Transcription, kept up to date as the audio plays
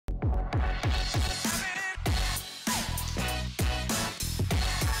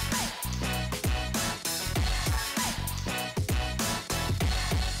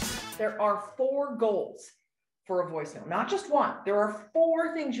there are 4 goals for a voicemail, not just one. There are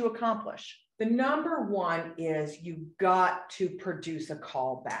 4 things you accomplish. The number 1 is you got to produce a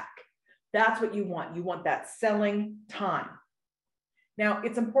call back. That's what you want. You want that selling time. Now,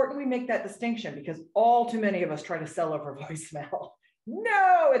 it's important we make that distinction because all too many of us try to sell over voicemail.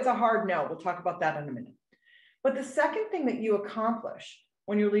 No, it's a hard no. We'll talk about that in a minute. But the second thing that you accomplish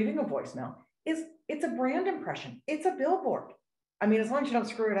when you're leaving a voicemail is it's a brand impression. It's a billboard. I mean, as long as you don't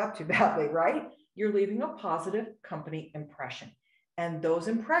screw it up too badly, right? You're leaving a positive company impression. And those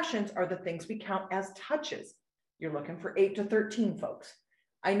impressions are the things we count as touches. You're looking for 8 to 13, folks.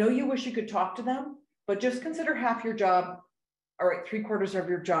 I know you wish you could talk to them, but just consider half your job, all right, 3/4 of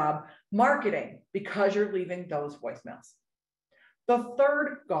your job, marketing, because you're leaving those voicemails. The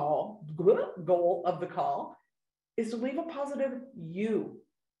third goal of the call is to leave a positive you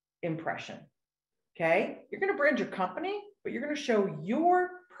impression. Okay, you're going to brand your company, but you're going to show your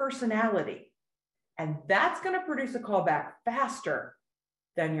personality. And that's going to produce a call back faster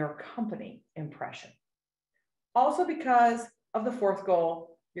than your company impression. Also, because of the 4th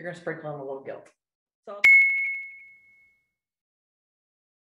goal, you're going to sprinkle in a little guilt. So